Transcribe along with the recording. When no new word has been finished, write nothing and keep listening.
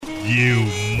You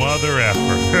mother effer.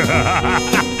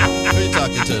 Who you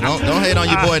talking to? Don't hate on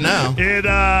your boy now.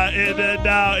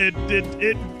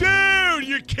 Dude,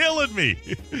 you're killing me.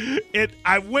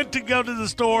 I went to go to the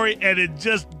story, and it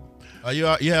just. Are you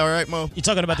all right, Mo? You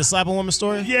talking about the slapping woman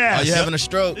story? Yeah. Are you having a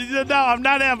stroke? No, I'm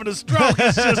not having a stroke.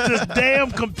 It's just this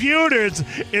damn computer. It's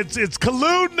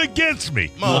colluding against me.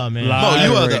 Mo, Oh, man.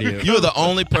 you are the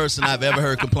only person I've ever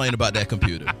heard complain about that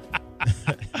computer.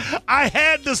 I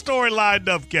had the story lined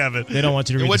up, Kevin. They don't want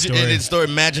you to read the story. And the story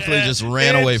magically just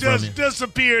ran away from you. It just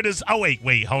disappeared.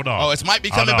 Wait, hold on. Oh, it might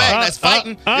be coming back. That's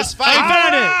fighting. It's fighting. I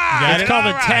found it. Right, It's called a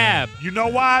all right. tab. You know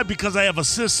why? Because I have a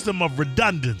system of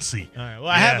redundancy. All right. Well,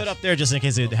 I have it up there just in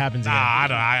case it happens again.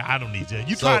 I don't need you.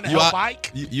 You trying to help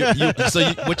Ike?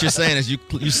 What you're saying is you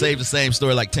saved the same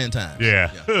story like 10 times.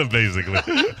 Yeah. Basically.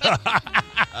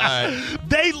 All right.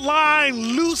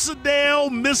 Dateline,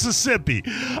 Lucedale, Mississippi.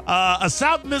 A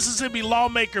South Mississippi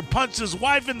lawmaker punched his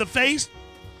wife in the face.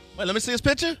 Wait, let me see his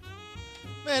picture.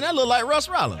 Man, that look like Russ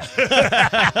Rollins.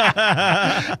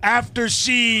 After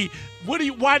she,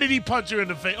 why did he punch her in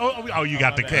the face? Oh, you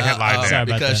got the headline there. Sorry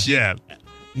about because that. she.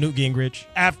 Newt Gingrich.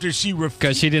 After she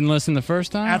Because she didn't listen the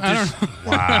first time? I don't know.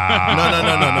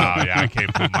 Wow. No. Yeah, I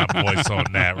can't put my voice on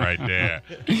that right there.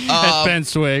 That's Ben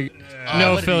Swig.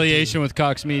 No what did he affiliation with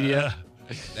Cox Media.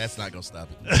 That's not gonna stop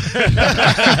it. Not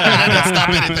gonna stop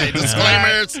anything.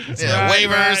 Disclaimers,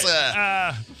 waivers.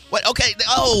 Right. What? Okay.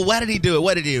 Oh, why did he do it?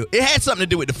 What did he do? It had something to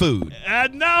do with the food.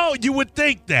 No, you would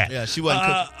think that. Yeah, she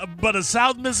wasn't But a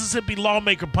South Mississippi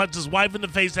lawmaker punched his wife in the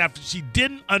face after she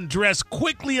didn't undress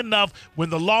quickly enough when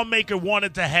the lawmaker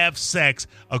wanted to have sex,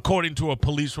 according to a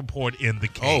police report in the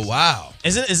case. Oh wow.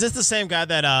 Is this the same guy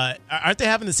that aren't they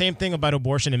having the same thing about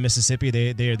abortion in Mississippi?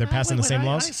 They're passing the same I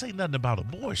laws. ain't say nothing about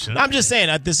abortion. I'm just saying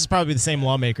this is probably the same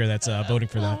lawmaker that's voting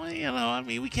for that. Well,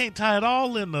 we can't tie it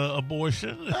all into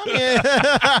abortion.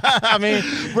 I mean,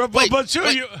 but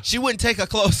She wouldn't take her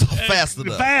clothes off fast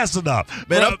enough. Fast enough.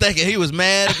 Man, I'm thinking he was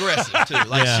mad aggressive too.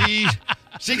 Like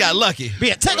she got lucky.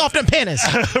 take off them panties.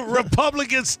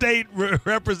 Republican State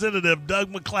Representative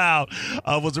Doug McLeod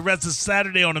was arrested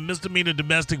Saturday on a misdemeanor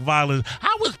domestic violence.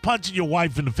 How is punching your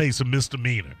wife in the face a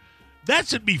misdemeanor? That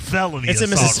should be felony It's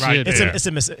in assault Mississippi. right there.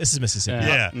 It's in Mississippi.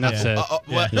 Yeah. Enough said.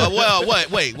 Well,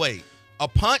 wait. A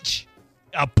punch?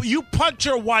 You punch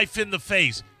your wife in the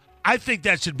face. I think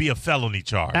that should be a felony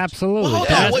charge. Absolutely. Well, hold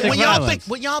on. Domestic violence.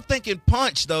 When y'all thinking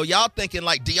punch though, y'all thinking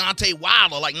like Deontay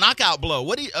Wilder, like knockout blow.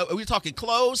 What are we talking?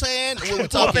 Close hand? What are we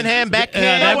talking? Open hand,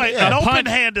 backhand. No, wait, an open punch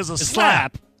hand is a A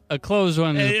slap. A closed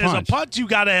one is a As a punch. punch, you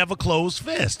got to have a closed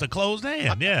fist, a closed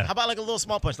hand. Yeah. How about like a little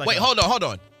small punch? Like Wait, hold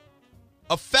on.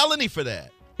 A felony for that.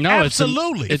 No,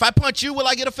 Absolutely. If I punch you, will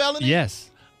I get a felony?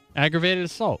 Yes. Aggravated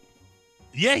assault.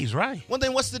 Yeah, he's right. Well,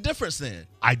 then what's the difference then?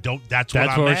 I don't. That's That's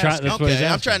what what I'm we're trying- asking. that's what he's Okay,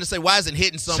 I'm asking. trying to say, why isn't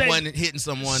hitting someone and hitting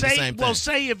someone the same thing? Well,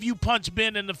 say if you punch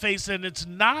Ben in the face and it's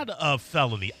not a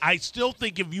felony. I still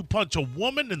think if you punch a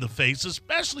woman in the face,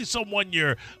 especially someone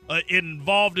you're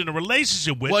involved in a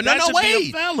relationship with, well, that should be wait.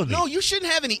 a felony. No, you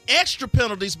shouldn't have any extra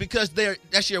penalties because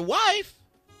that's your wife.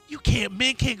 You can't.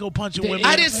 Men can't go punching women.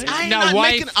 I in the didn't. face. I ain't Now, not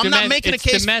wife, making. I'm not making a it's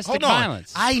case. domestic Hold on.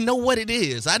 violence. I know what it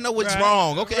is. I know what's Right.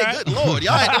 wrong. Okay, Right. good Lord,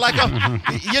 y'all acting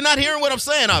like you're not hearing what I'm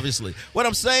saying. Obviously, what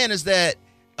I'm saying is that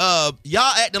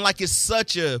y'all acting like it's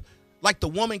such a like the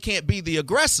woman can't be the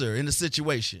aggressor in the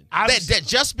situation. That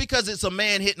just because it's a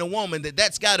man hitting a woman,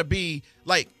 that's got to be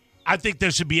like. I think there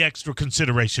should be extra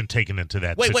consideration taken into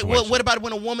that. Wait. situation. What about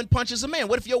when a woman punches a man?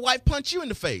 What if your wife punched you in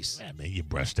the face? Man, you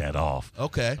brush that off.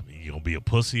 Okay. I mean, you gonna be a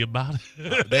pussy about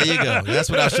it? There you go. That's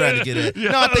what I was trying to get at.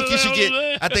 No, I think you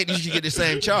should get the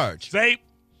same charge.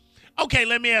 Okay,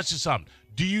 let me ask you something.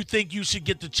 Do you think you should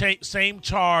get the same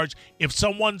charge if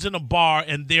someone's in a bar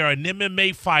and they're an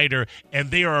MMA fighter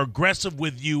and they are aggressive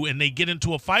with you and they get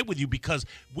into a fight with you? Because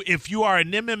if you are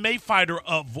an MMA fighter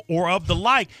of the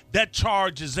like, that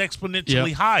charge is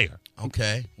exponentially higher.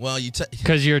 Okay. Well,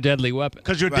 Because you're a deadly weapon.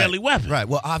 Because you're a deadly weapon. Right.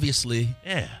 Well, obviously.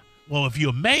 Yeah. Well, if you're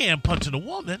a man punching a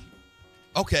woman.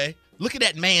 Okay. Look at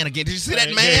that man again. Did you see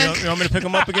that man? You want me to pick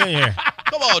him up again? Here.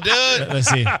 Come on, dude. Let's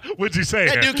see. What'd you say?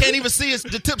 That dude can't even see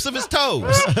the tips of his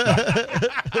toes.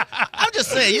 I'm just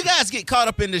saying, you guys get caught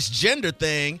up in this gender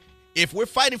thing. If we're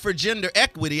fighting for gender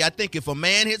equity, I think if a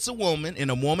man hits a woman and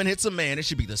a woman hits a man, it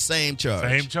should be the same charge.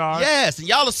 Same charge? Yes. And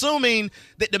y'all assuming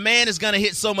that the man is going to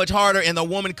hit so much harder and the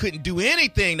woman couldn't do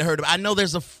anything to hurt him. I know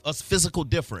there's a physical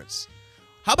difference.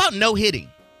 How about no hitting?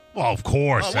 Well, of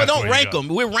course. Well, don't rank them.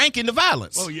 We're ranking the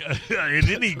violence. Well, yeah, in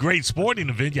any great sporting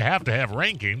event, you have to have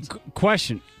rankings.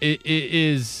 Question.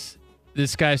 Is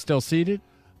this guy still seated?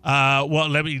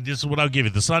 This is what I'll give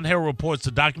you. The Sun Herald reports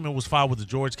the document was filed with the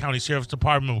George County Sheriff's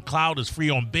Department. McLeod is free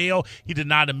on bail. He did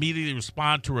not immediately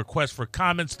respond to requests for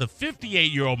comments. The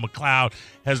 58-year-old McLeod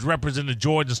has represented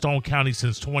George and Stone County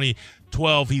since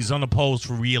 2012. He's unopposed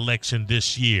for re-election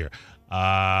this year.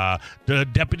 The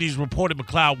deputies reported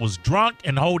McLeod was drunk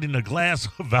and holding a glass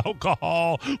of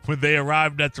alcohol when they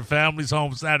arrived at the family's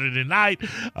home Saturday night.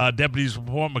 Deputies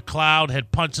report McLeod had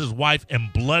punched his wife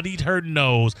and bloodied her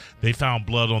nose. They found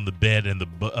blood on the bed and the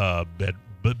bed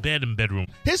and bedroom.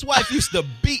 His wife used to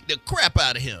beat the crap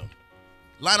out of him.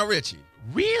 Lionel Richie.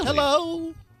 Really?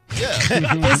 Hello. Yeah.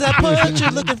 Is that punch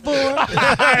you're looking for?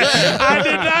 I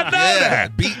did not know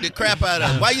that. Beat the crap out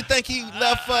of him. Why you think he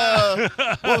left,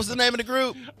 what was the name of the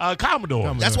group?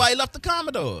 Commodore. That's why he left the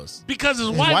Commodores. Because his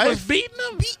wife was beating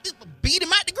him? Beat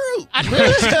him out the group.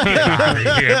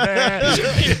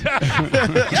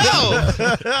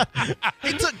 Yo,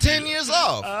 he took 10 years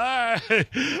off. All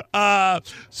right.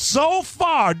 So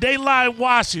far, Dayline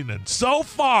Washington, so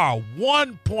far,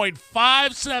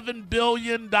 $1.57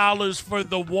 billion for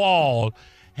the wall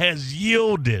has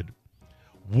yielded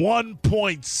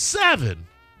 1.7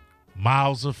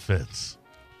 miles of fence.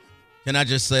 Can I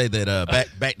just say that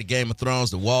back to Game of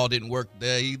Thrones, the wall didn't work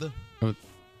there either?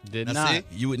 Did not. See,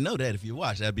 you would know that if you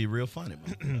watched. That'd be real funny.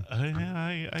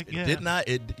 I guess. It did not.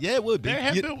 It would be. There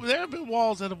have been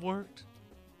walls that have worked.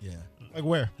 Yeah. Like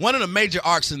where? One of the major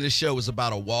arcs in this show was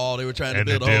about a wall they were trying to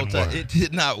build the whole time. It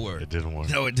did not work. It didn't work.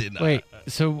 No, it did not. Wait,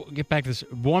 so get back to this.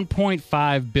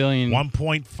 $1.5 billion.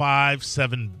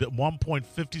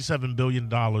 $1.57 billion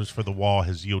for the wall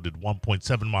has yielded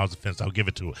 1.7 miles of fence. I'll give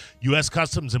it to it. U.S.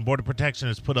 Customs and Border Protection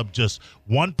has put up just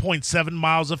 1.7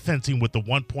 miles of fencing with the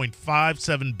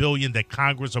 $1.57 billion that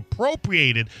Congress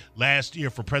appropriated last year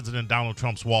for President Donald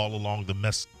Trump's wall along the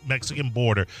Mexican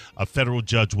border, a federal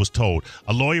judge was told.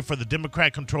 A lawyer for the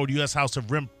Democrat-controlled U.S. House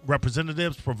of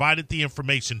Representatives provided the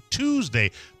information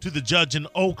Tuesday to the judge in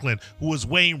Oakland, who was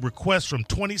weighing requests from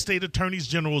 20 state attorneys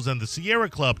generals and the Sierra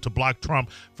Club to block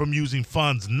Trump from using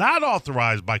funds not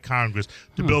authorized by Congress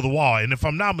to build a wall. And if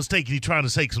I'm not mistaken, he's trying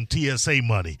to take some TSA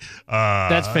money.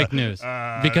 That's fake news.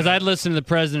 Because I listened to the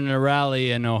president at a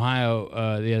rally in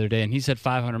Ohio the other day, and he said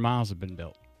 500 miles have been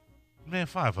built. Man,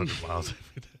 500 miles.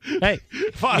 Hey,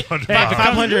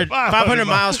 500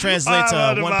 miles translates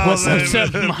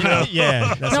 1.7 miles.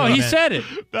 Yeah. No, he said it.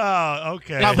 Oh,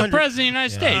 okay. It's the president of the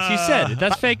United States. He said it.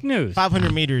 That's fake news.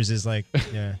 500 meters is like,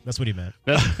 yeah, that's what he meant.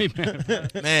 That's what he meant.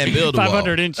 Man, build a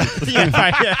 500 wall. inches.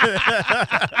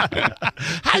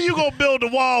 How you gonna build a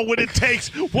wall when it takes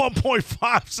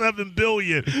 $1.57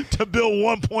 billion to build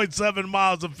 1.7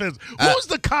 miles of fence? Who's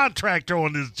the contractor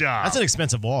on this job? That's an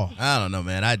expensive wall. I don't know,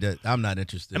 man. I'm not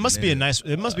interested. It must be a nice.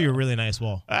 It must be a really nice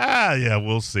wall. Yeah,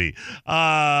 we'll see.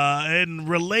 In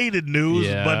related news,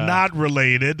 but not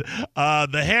related,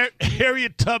 the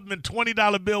Harriet Tubman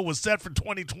 $20 bill was set for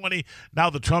 2020.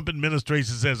 Now the Trump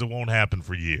administration says it won't happen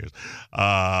for years.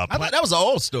 I thought that was an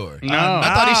old story. No.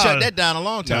 I thought he shut that down a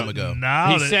long time ago.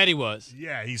 No, He said he was.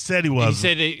 Yeah, he said he was.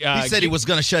 He He was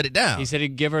going to shut it down. He said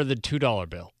he'd give her the $2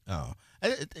 bill. Oh,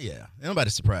 yeah.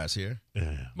 Nobody's surprised here.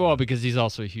 Yeah. Well, because he's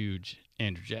also a huge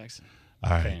Andrew Jackson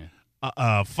All right. fan.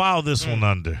 File this one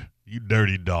under, you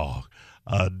dirty dog.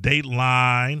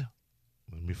 Dateline,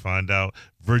 let me find out.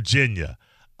 Virginia.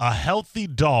 A healthy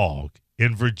dog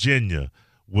in Virginia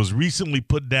was recently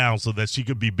put down so that she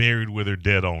could be buried with her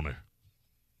dead owner.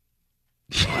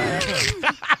 Man.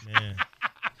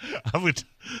 What?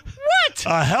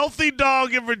 A healthy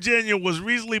dog in Virginia was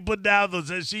recently put down so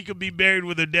that she could be buried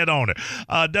with her dead owner.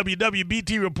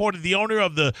 WWBT reported the owner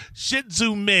of the Shih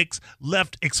Tzu mix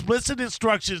left explicit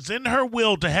instructions in her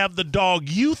will to have the dog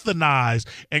euthanized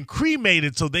and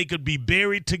cremated so they could be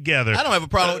buried together. I don't have a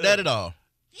problem with that at all.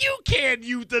 You can't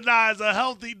euthanize a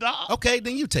healthy dog. Okay,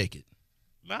 then you take it.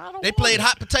 No, I don't They want played it.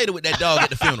 hot potato with that dog at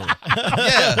the funeral.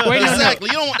 Yeah, Wait, no. exactly.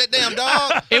 You don't want that damn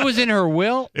dog. It was in her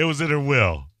will? It was in her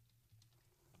will.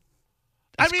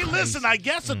 That's I mean, crazy. listen, I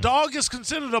guess a dog is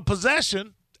considered a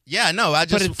possession. Yeah, no,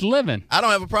 But it's living. I don't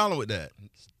have a problem with that.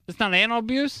 It's not animal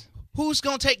abuse? Who's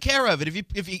gonna take care of it?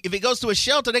 If it goes to a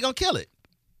shelter, they're gonna kill it.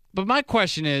 But my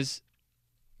question is,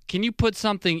 can you put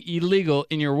something illegal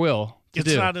in your will to It's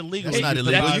do? not illegal. It's not You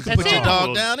illegal. euthanize You can the put your dog.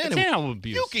 dog down It's anyway. animal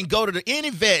abuse. You can go to any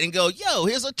vet and go, yo,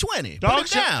 here's a 20. Dog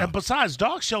Put it down and besides,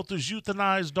 dog shelters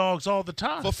euthanize dogs all the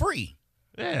time. for free.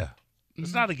 Yeah.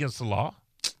 It's not against the law.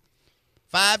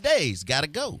 5 days, gotta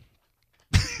go.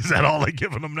 Is that all they're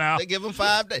giving them now? They give them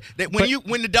 5 days.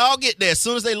 When the dog get there, as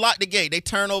soon as they lock the gate, they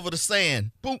turn over the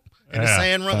sand. Boom. And the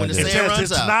sand run when the sand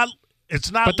runs out.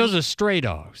 It's not. But those are stray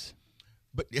dogs.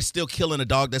 But they're still killing a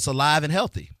dog that's alive and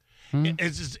healthy.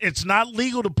 It's not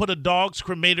legal to put a dog's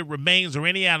cremated remains or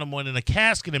any animal in a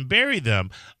casket and bury them,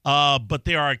 but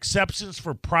there are exceptions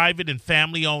for private and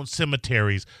family-owned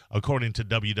cemeteries, according to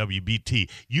WWBT.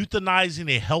 Euthanizing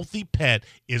a healthy pet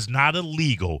is not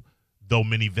illegal, though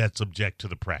many vets object to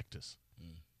the practice.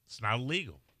 It's not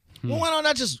illegal. Well, why don't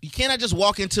can't I just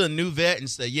walk into a new vet and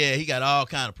say, yeah, he got all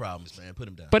kind of problems, man, put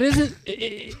him down. But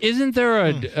isn't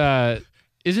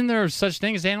there such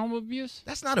thing as animal abuse?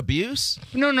 That's not abuse.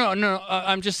 No.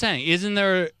 I'm just saying, isn't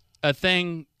there a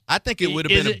thing? I think it would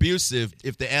have been abusive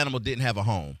if the animal didn't have a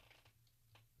home.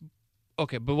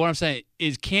 Okay, but what I'm saying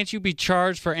is, can't you be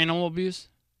charged for animal abuse?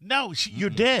 No,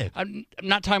 you're dead. I'm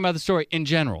not talking about the story in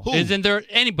general. Who? Isn't there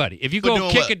anybody? If you For go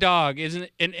doing kick what? a dog, isn't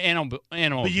it an animal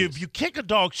But abuse? if you kick a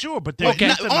dog, sure, but they're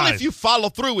Okay. Only if you follow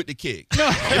through with the kick.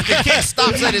 If the kick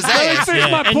stops at his ass,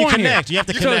 Finish my and you point connect. here. You have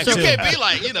to So- connect, so- you too. can't be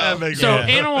like, So Yeah.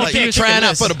 animal like abuse, trying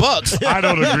out for the Bucks. I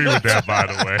don't agree with that, by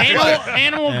the way.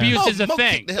 animal abuse is a Mo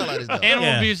thing. kicked the hell out of his dog. Animal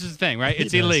Yeah. abuse is a thing, right?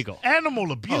 It's does. illegal.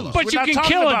 Animal abuse. on. But We're you not can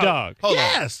talking kill a about- dog. Hold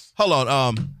Yes. on. Hold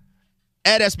on.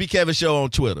 At SB Kevin Show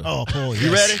on Twitter. Oh, cool. You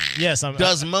yes. ready? Yes. I'm.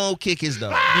 Does Mo kick his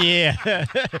dog? Yeah.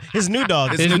 His new dog.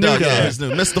 His His new new dog. dog. Yeah, his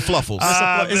new Mr. Fluffles.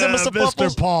 Is it Mr. Mr.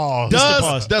 Puffles? Paul?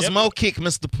 Paws. Does Yep. Mo kick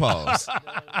Mr. Paws?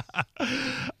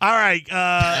 All right.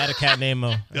 I had a cat named Mo.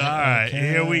 All right,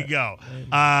 here we go.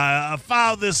 I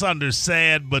filed this under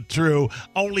sad but true.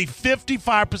 Only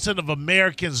 55% of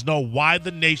Americans know why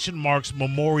the nation marks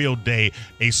Memorial Day,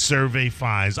 a survey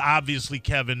finds. Obviously,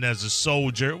 Kevin, as a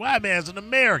soldier, well, I mean, as an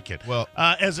American, Well-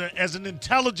 as an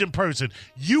intelligent person,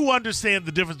 you understand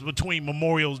the difference between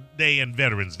Memorial Day and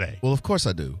Veterans Day. Well, of course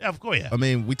I do. Of course, yeah. I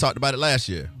mean, we talked about it last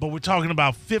year. But we're talking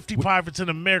about 55% of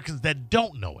Americans that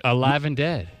don't know it. Alive and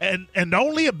dead. And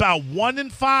only about 1 in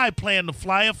 5 plan to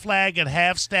fly a flag at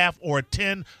half-staff or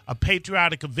attend a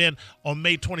patriotic event on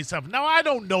May 27th. Now, I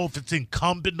don't know if it's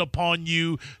incumbent upon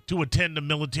you to attend a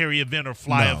military event or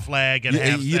fly a flag at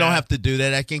half-staff. You don't have to do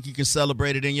that. I think you can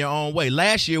celebrate it in your own way.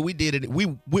 Last year we did it.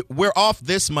 We're off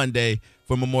this Monday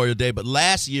for Memorial Day, but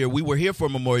last year we were here for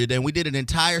Memorial Day and we did an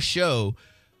entire show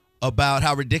about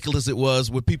how ridiculous it was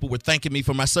when people were thanking me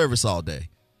for my service all day.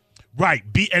 Right.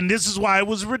 And this is why it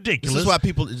was ridiculous. This is why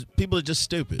people are just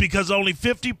stupid. Because only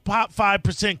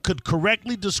 55% could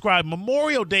correctly describe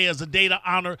Memorial Day as a day to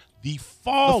honor the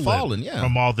fallen, yeah.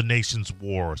 from all the nation's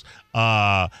wars.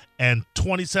 And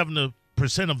 27%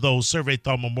 of those surveyed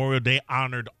thought Memorial Day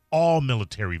honored all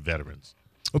military veterans.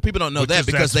 Well, people don't know Which that is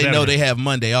because that's they know veteran. they have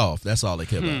Monday off. That's all they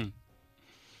care about.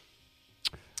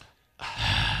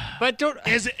 But don't.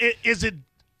 Is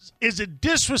it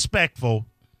disrespectful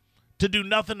to do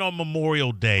nothing on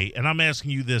Memorial Day? And I'm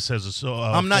asking you this as a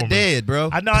I'm not former- dead, bro.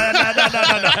 I know.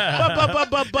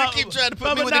 But You keep trying to put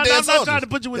me but with no, the dead I'm not soldiers. trying to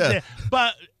put you with Yeah. that.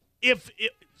 But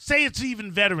say it's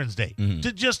even Veterans Day,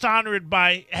 to just honor it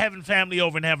by having family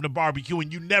over and having a barbecue,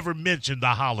 and you never mention the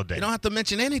holiday. You don't have to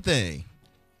mention anything.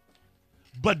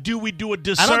 But do we do a don't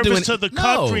do disservice any- to the no.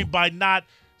 country by not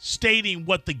stating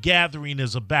what the gathering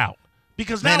is about?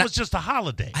 Because now Man, it's just a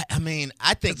holiday. I mean,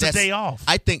 I think It's a that's day off.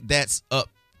 I think that's up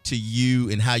to you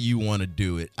and how you want to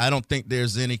do it. I don't think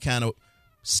there's any kind of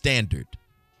standard.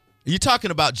 You're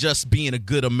talking about just being a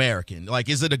good American. Like,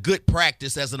 is it a good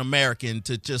practice as an American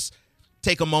to just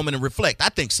take a moment and reflect? I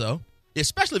think so,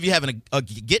 especially if you're having a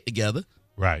get together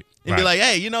Right. and be like,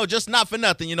 hey, just not for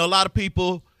nothing. A lot of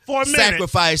people For a minute.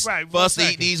 sacrifice Right, for for a us to eat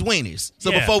second. these weenies.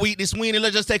 So Yeah. before we eat this weenie,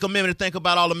 let's just take a minute to think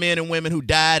about all the men and women who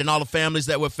died and all the families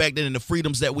that were affected and the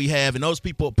freedoms that we have. And those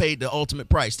people paid the ultimate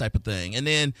price type of thing. And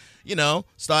then,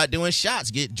 start doing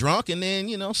shots, get drunk, and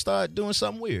then, start doing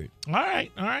something weird. All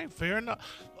right, fair enough.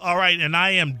 All right, and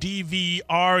I am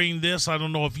DVRing this. I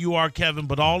don't know if you are, Kevin,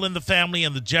 but All in the Family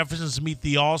and the Jeffersons meet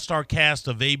the all-star cast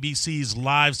of ABC's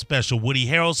live special. Woody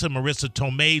Harrelson, Marissa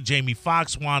Tomei, Jamie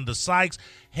Foxx, Wanda Sykes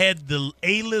head the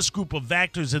A-list group of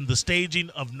actors in the staging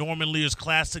of Norman Lear's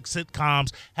classic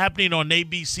sitcoms happening on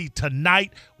ABC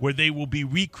tonight, where they will be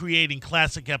recreating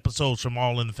classic episodes from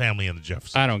All in the Family and the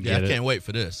Jeffersons. I don't Yeah, get I it. can't wait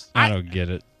for this. I don't get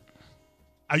it.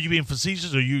 Are you being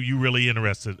facetious, or you really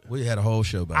interested? We had a whole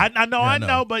show about it. I know, Yeah, I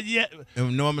know, but yeah.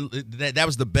 And Norman, that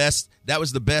was the best. That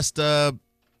was the best.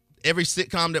 Every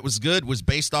sitcom that was good was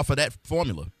based off of that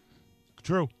formula.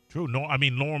 True. No, I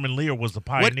mean, Norman Lear was the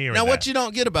pioneer. Now, in what that. you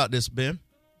don't get about this, Ben?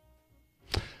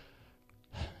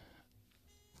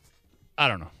 I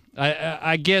don't know.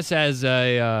 I guess as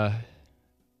a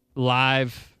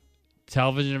live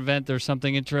television event, there's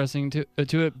something interesting to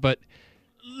it, but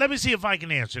Let me see if I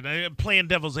can answer it. Playing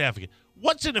devil's advocate.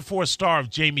 What's in it for a star of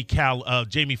Jamie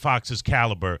Foxx's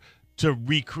caliber to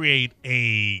recreate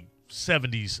a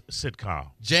 70s sitcom?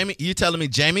 You telling me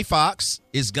Jamie Foxx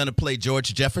is going to play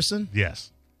George Jefferson?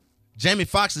 Yes. Jamie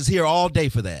Foxx is here all day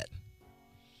for that.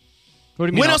 What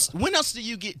do you mean? When else do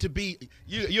you get to be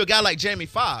you're a guy like Jamie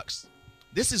Foxx?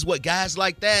 This is what guys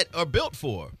like that are built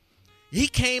for. He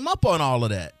came up on all of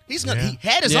that. He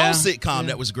had his own sitcom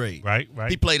that was great. Right.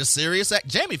 He played a serious act.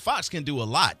 Jamie Foxx can do a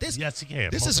lot. Yes, he can.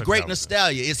 This is great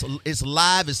nostalgia. It's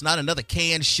live. It's not another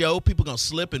canned show. People gonna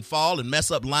slip and fall and mess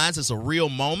up lines. It's a real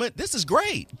moment. This is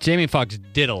great. Jamie Foxx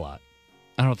did a lot.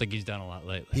 I don't think he's done a lot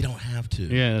lately. He don't have to.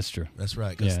 Yeah, that's true. That's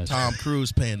right. Because Tom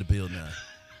Cruise paying the bill now.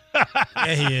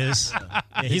 Yeah, he is.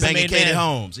 Yeah, he's banging a made Katie man.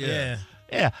 Holmes. Yeah.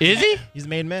 Is he? He's a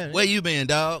made man. Where you been,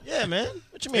 dog? Yeah, man.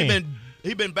 What you mean?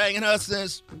 He been banging her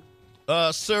since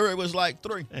Surrey was like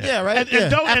 3. Yeah, right.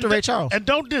 After Ray Charles. And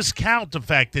don't discount the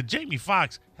fact that Jamie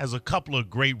Foxx has a couple of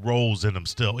great roles in him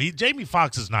still. Jamie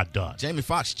Foxx is not done. Jamie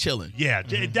Foxx chilling. Yeah,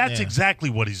 that's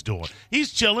exactly what he's doing.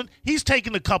 He's chilling. He's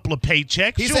taking a couple of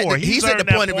paychecks. He's at the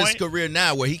point of his career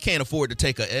now where he can't afford to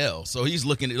take a L. So he's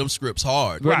looking at them scripts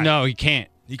hard. Right. No, he can't.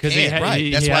 He can't,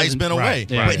 right. That's why he's been away.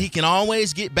 Right. But he can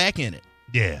always get back in it.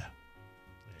 Yeah.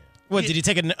 What, did he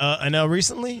take an L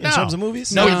recently in terms of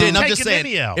movies? No, he didn't. I'm just Taking saying,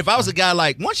 any L. if I was a guy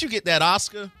like, once you get that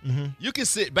Oscar, you can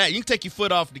sit back. You can take your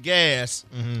foot off the gas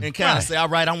and kind of say, all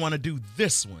right, I want to do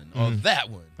this one or that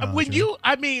one.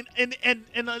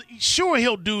 Sure,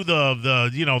 he'll do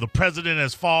the President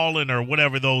Has Fallen or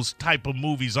whatever those type of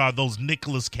movies are, those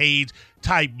Nicolas Cage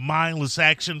type mindless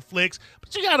action flicks.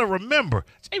 But you got to remember,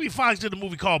 Jamie Foxx did a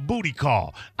movie called Booty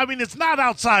Call. I mean, it's not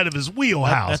outside of his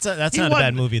wheelhouse. That's not a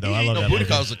bad movie, though. I love that Booty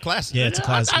movie. Call is a classic. Yeah, it's a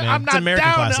classic, man. I'm It's an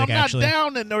American classic, actually.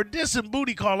 I'm not down or dissing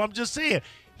Booty Call. I'm just saying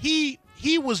he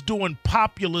was doing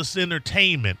populist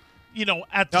entertainment,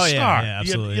 at the start. Yeah,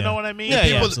 absolutely, you know what I mean?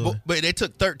 Yeah, absolutely. But they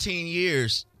took 13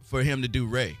 years for him to do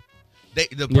Ray.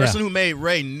 The person who made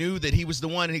Ray knew that he was the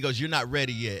one, and he goes, "You're not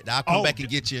ready yet. I'll come back and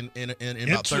get you in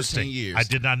about 13 years." I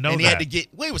did not know and that. He had to get.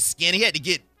 Well, he was skinny. He had to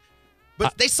get.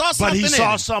 But they saw something. But he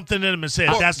saw something in him and said,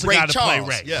 "That's the guy to play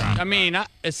Ray." Yeah. I mean,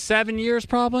 7 years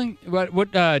probably.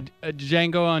 What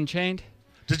Django Unchained?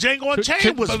 The Django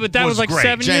Unchained was but that was like great.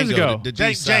 7 years ago.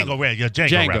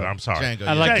 Django, rather. I'm sorry. Django,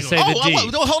 I'd like to say the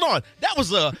D. Hold on.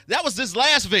 That was his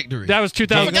last victory. That was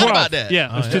 2012. Forgot about that.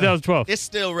 Yeah, it was 2012. It's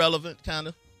still relevant, kind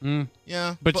of.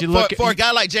 Yeah, but for a guy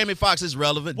like Jamie Foxx, it's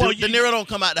relevant. Well, De Niro don't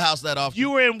come out the house that often.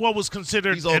 You were in what was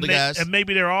considered these older guys, and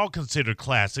maybe they're all considered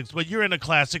classics, but you're in a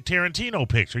classic Tarantino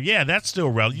picture. Yeah, that's still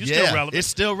relevant. You're still relevant. It's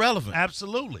still relevant.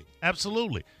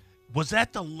 Absolutely. Was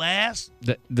that the last?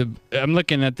 I'm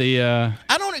looking at the.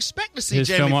 I don't expect to see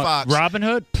Jamie Foxx. Robin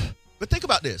Hood. But think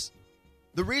about this.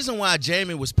 The reason why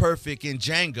Jamie was perfect in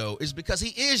Django is because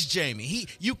he is Jamie.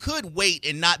 You could wait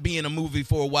and not be in a movie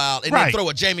for a while and then throw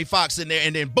a Jamie Foxx in there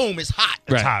and then boom, it's hot.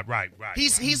 It's hot, right.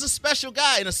 He's a special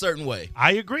guy in a certain way.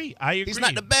 I agree. He's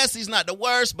not the best, he's not the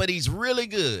worst, but he's really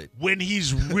good. When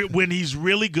he's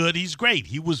really good, he's great.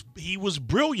 He was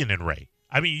brilliant in Ray.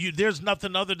 I mean, there's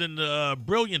nothing other than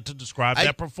brilliant to describe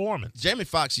that performance. Jamie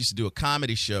Foxx used to do a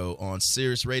comedy show on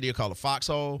Sirius Radio called The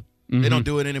Foxhole. They don't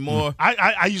do it anymore.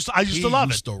 I used to love it.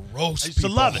 He used to roast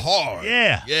people hard.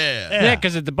 Yeah,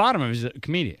 because at the bottom of it, he's a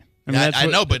comedian. I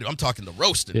know, but I'm talking the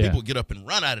roasting. Yeah. People get up and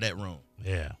run out of that room.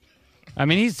 Yeah. I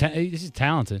mean, he's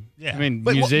talented. Yeah. I mean,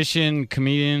 but musician,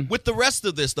 comedian. With the rest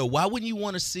of this, though, why wouldn't you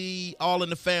want to see All in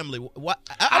the Family?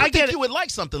 I think you would like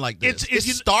something like this.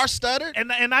 It's star-studded.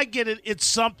 And I get it. It's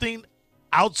something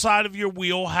outside of your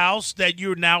wheelhouse that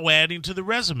you're now adding to the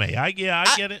resume. I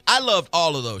get it. I loved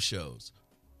all of those shows.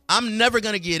 I'm never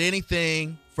going to get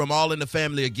anything from All in the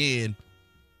Family again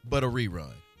but a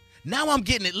rerun. Now I'm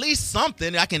getting at least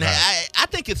something I can. Right. I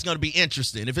think it's going to be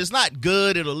interesting. If it's not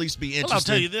good, it'll at least be interesting. Well, I'll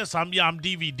tell you this: I'm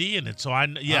DVDing it, so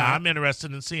I'm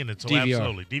interested in seeing it. So DVR.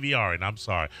 Absolutely DVRing. I'm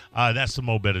sorry. That's some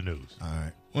more better news. All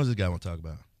right, what does this guy want to talk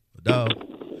about? Dog.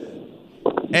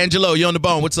 Angelo, you on the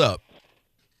bone? What's up?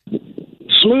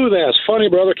 Smooth ass, funny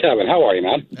brother Kevin. How are you,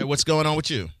 man? Hey, what's going on with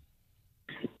you?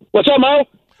 What's up, Mo?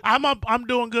 I'm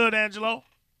doing good, Angelo.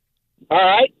 All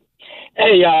right.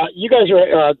 Hey, you guys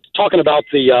are talking about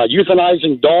the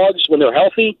euthanizing dogs when they're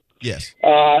healthy. Yes.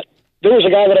 There was a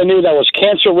guy that I knew that was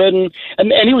cancer-ridden,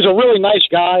 and he was a really nice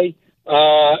guy.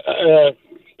 I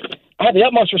had the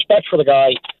utmost respect for the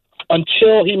guy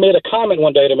until he made a comment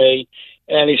one day to me,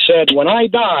 and he said, when I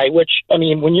die, which, I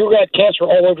mean, when you got cancer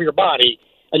all over your body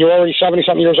and you're already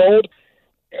 70-something years old,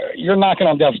 you're knocking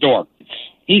on death's door.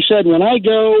 He said, when I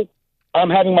go, I'm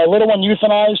having my little one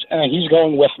euthanized, and he's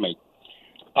going with me.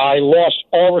 I lost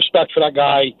all respect for that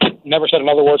guy. Never said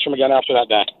another word to him again after that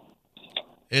day.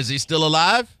 Is he still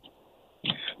alive?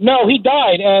 No, he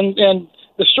died, and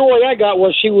the story I got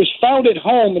was he was found at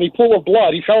home, and he pulled of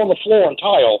blood. He fell on the floor and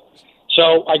tile.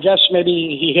 So I guess maybe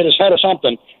he hit his head or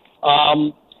something.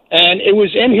 and it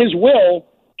was in his will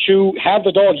to have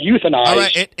the dog euthanized. All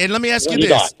right, and let me ask you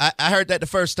this. I heard that the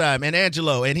first time, and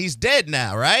Angelo, and he's dead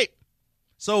now, right?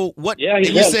 So what? Yeah, he's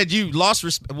you dead. said you lost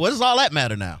respect. What does all that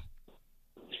matter now?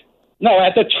 No,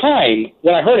 at the time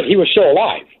when I heard it, he was still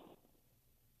alive.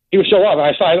 He was still alive.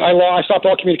 I stopped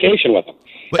all communication with him.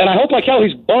 And I hope like hell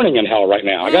he's burning in hell right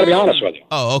now. I got to be honest with you.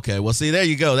 Oh, okay. Well, see, there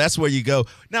you go. That's where you go.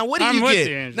 Now, what do you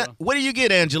get? What do you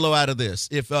get, Angelo, out of this?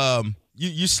 If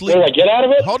you sleep, what do I get out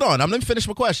of it? Hold on, let me finish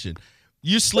my question.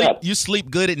 You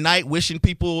sleep good at night, wishing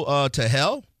people to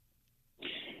hell.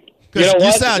 Because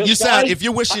you sound if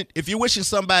you're wishing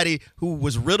somebody who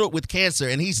was riddled with cancer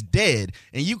and he's dead,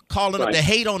 and you calling up to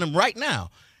hate on him right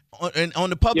now on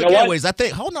the public airways. I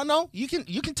think. Hold on, no, you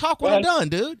can talk when I'm done,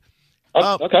 dude.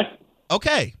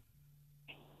 Okay.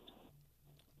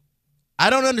 I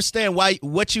don't understand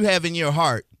what you have in your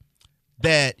heart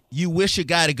that you wish a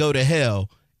guy to go to hell,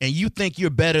 and you think you're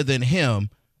better than him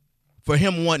for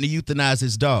him wanting to euthanize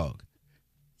his dog.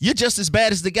 You're just as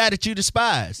bad as the guy that you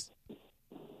despise.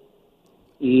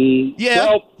 Yeah,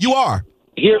 well, you are.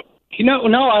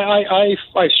 I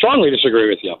strongly disagree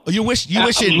with you. You're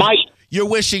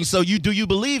wishing. So do you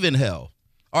believe in hell,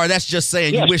 or that's just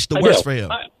saying you wish the I worst do. for him?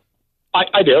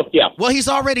 I do. Yeah. Well, he's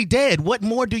already dead. What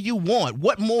more do you want?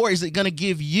 What more is it going to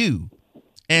give you,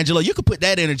 Angelo? You could put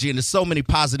that energy into so many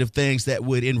positive things that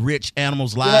would enrich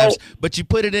animals' lives, but you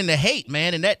put it into hate,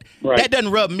 man, and that doesn't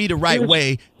rub me the right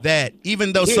way. That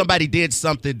even though somebody did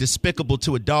something despicable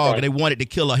to a dog and they wanted to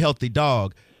kill a healthy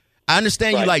dog, I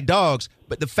understand you like dogs,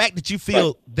 but the fact that you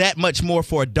feel that much more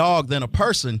for a dog than a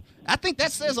person, I think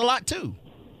that says a lot too.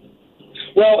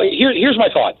 Well, here's my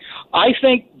thought. I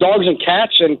think dogs and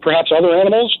cats and perhaps other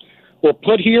animals were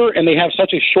put here, and they have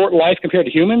such a short life compared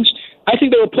to humans. I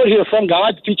think they were put here from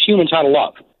God to teach humans how to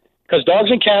love. Because dogs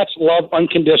and cats love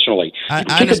unconditionally. You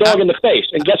can kick a dog in the face,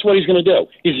 and guess what he's going to do?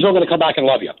 He's still going to come back and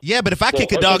love you. Yeah, but if I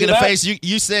kick a dog in the face,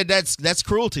 you said that's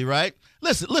cruelty, right?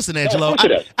 Listen, Angelo.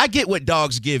 I get what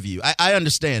dogs give you. I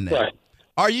understand that. Right.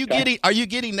 Are you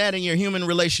getting that in your human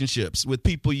relationships with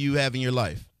people you have in your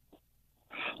life?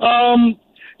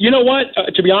 You know what?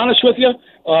 To be honest with you,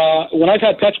 when I've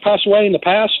had pets pass away in the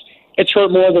past, it's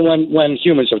hurt more than when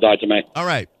humans have died to me. All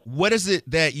right. What is it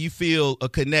that you feel a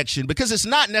connection? Because it's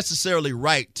not necessarily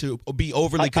right to be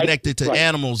overly connected to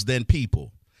animals than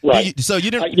people. Right. Do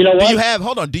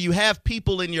you have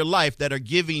people in your life that are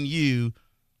giving you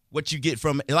what you get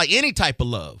from like any type of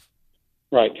love?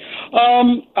 Right.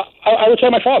 I would say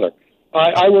my father.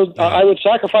 I would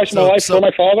sacrifice my life for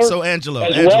my father. So Angelo,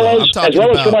 as well as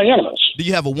for my animals. Do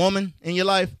you have a woman in your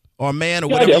life or a man or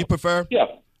whatever you prefer? Yeah.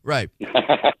 Right.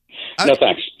 No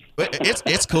thanks.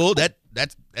 It's cool.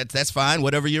 That's fine.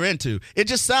 Whatever you're into. It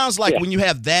just sounds like when you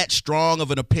have that strong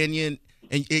of an opinion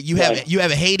and you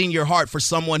have a hate in your heart for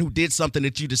someone who did something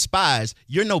that you despise,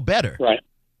 you're no better. Right.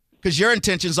 Because your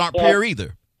intentions aren't pure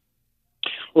either.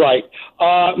 Right.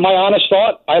 My honest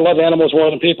thought: I love animals more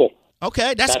than people.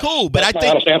 Okay, that's cool, but I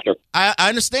think answer. I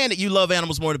understand that you love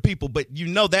animals more than people, but you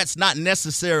know that's not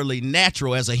necessarily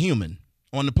natural as a human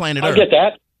on the planet Earth. I get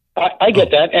that. I get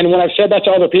that, and when I've said that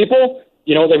to other people,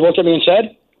 they've looked at me and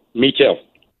said, "Me too."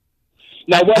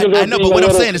 Now, I know, but what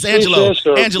I'm saying is, Angelo,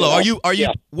 are you?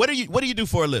 Yeah. What do you do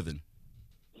for a living?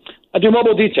 I do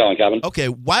mobile detailing, Kevin. Okay,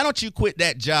 why don't you quit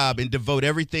that job and devote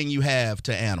everything you have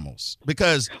to animals?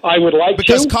 Because I would like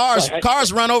because to.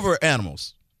 cars run over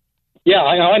animals. Yeah,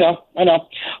 I know.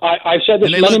 I've said this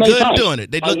and they many look good times. doing it.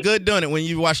 They look good doing it when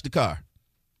you wash the car.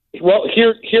 Well,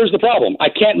 here's the problem. I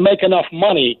can't make enough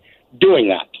money doing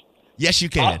that. Yes, you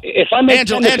can. If I make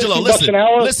Angelo, $50 an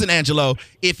hour, listen, Angelo.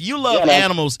 If you love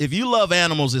animals,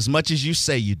 as much as you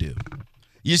say you do,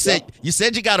 you said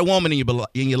you got a woman in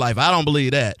your life. I don't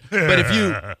believe that. But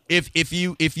if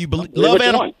you love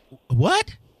animals,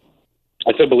 what?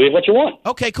 I said believe what you want.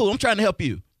 Okay, cool. I'm trying to help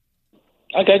you.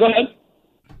 Okay, go ahead.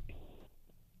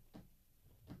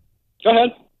 Go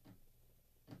ahead.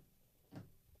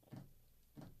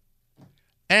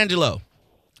 Angelo,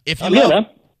 if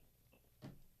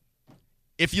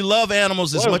you love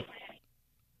animals as much,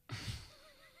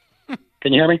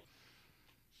 can you hear me?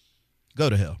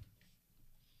 Go to hell.